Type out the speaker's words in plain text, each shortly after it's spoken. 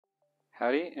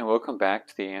Howdy and welcome back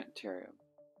to the Ant-Tarium.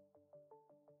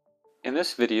 In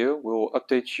this video, we will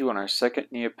update you on our second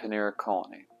Neoponera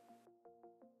colony.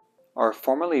 Our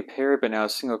formerly paired but now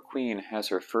single queen has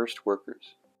her first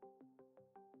workers.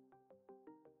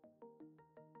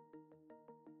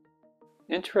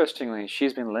 Interestingly,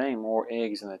 she's been laying more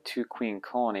eggs than the two-queen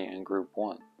colony in Group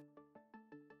 1.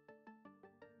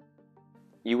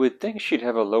 You would think she'd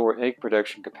have a lower egg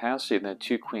production capacity than the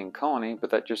two-queen colony, but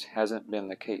that just hasn't been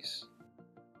the case.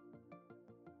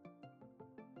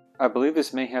 I believe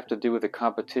this may have to do with the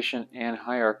competition and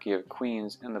hierarchy of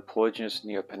queens in the polygynous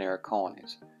Neoponera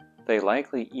colonies. They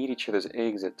likely eat each other's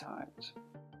eggs at times.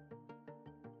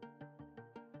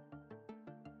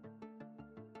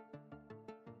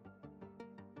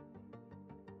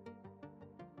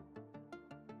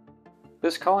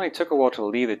 This colony took a while to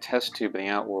leave the test tube in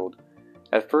the outworld.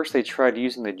 At first they tried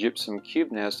using the gypsum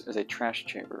cube nest as a trash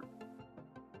chamber.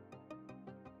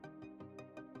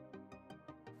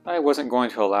 I wasn't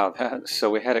going to allow that, so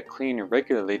we had it cleaned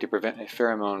regularly to prevent a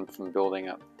pheromone from building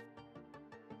up.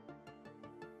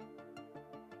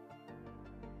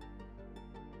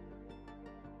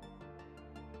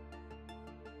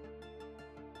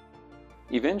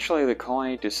 Eventually the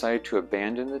colony decided to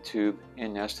abandon the tube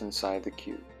and nest inside the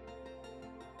cube.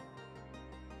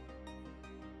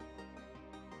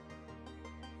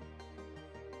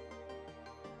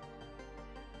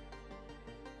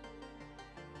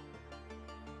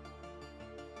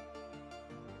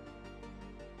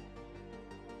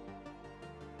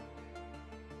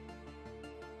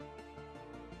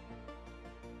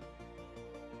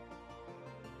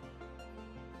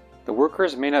 The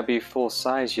workers may not be full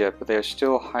size yet, but they are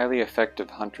still highly effective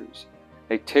hunters.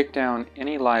 They take down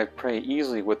any live prey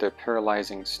easily with their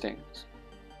paralyzing stings.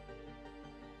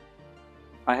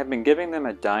 I have been giving them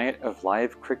a diet of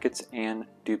live crickets and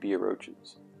dubia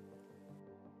roaches.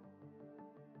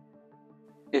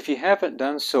 If you haven't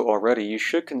done so already, you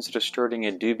should consider starting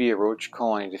a dubia roach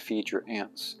colony to feed your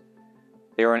ants.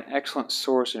 They are an excellent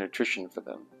source of nutrition for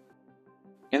them.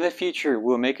 In the future,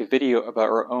 we'll make a video about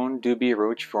our own dubia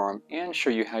roach farm and show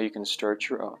you how you can start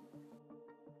your own.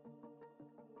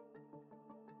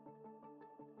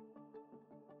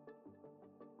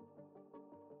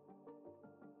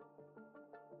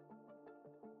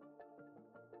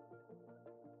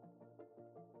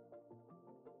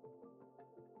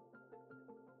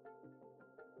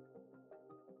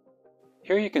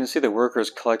 Here you can see the workers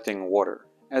collecting water.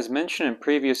 As mentioned in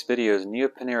previous videos,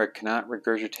 Neoponera cannot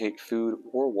regurgitate food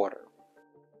or water.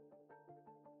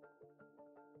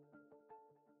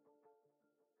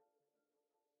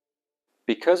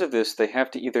 Because of this, they have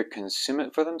to either consume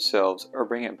it for themselves or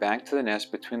bring it back to the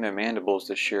nest between their mandibles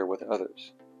to share with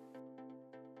others.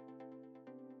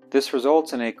 This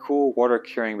results in a cool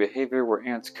water-carrying behavior where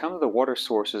ants come to the water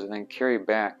sources and then carry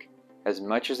back as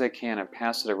much as they can and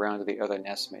pass it around to the other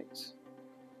nestmates.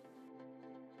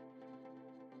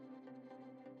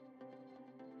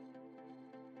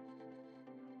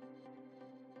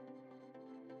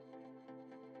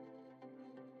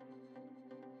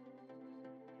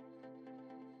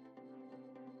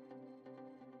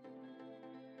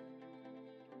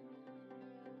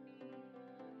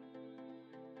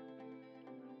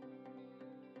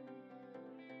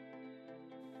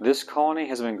 This colony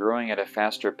has been growing at a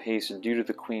faster pace due to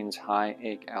the queen's high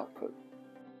egg output.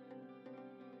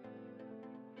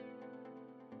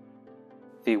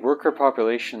 The worker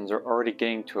populations are already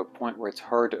getting to a point where it's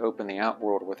hard to open the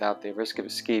outworld without the risk of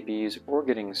escapees or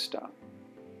getting stuck.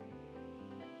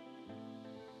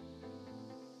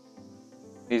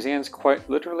 These ants quite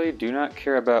literally do not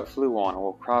care about fluon and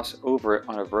will cross over it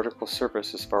on a vertical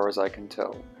surface as far as I can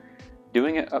tell.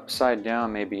 Doing it upside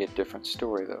down may be a different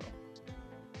story though.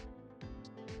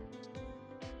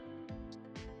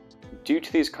 Due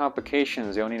to these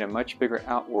complications, they'll need a much bigger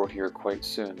outworld here quite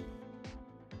soon.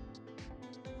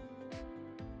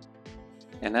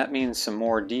 And that means some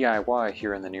more DIY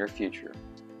here in the near future.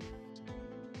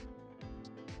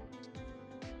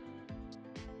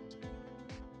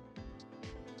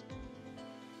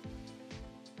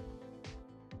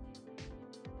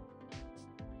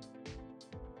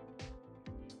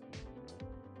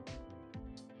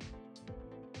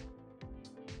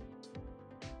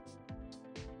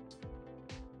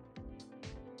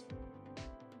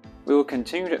 We will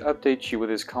continue to update you with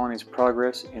this colony's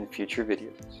progress in future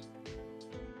videos.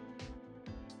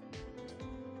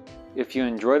 If you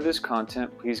enjoyed this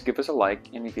content, please give us a like,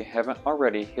 and if you haven't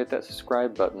already, hit that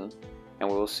subscribe button, and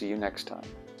we will see you next time.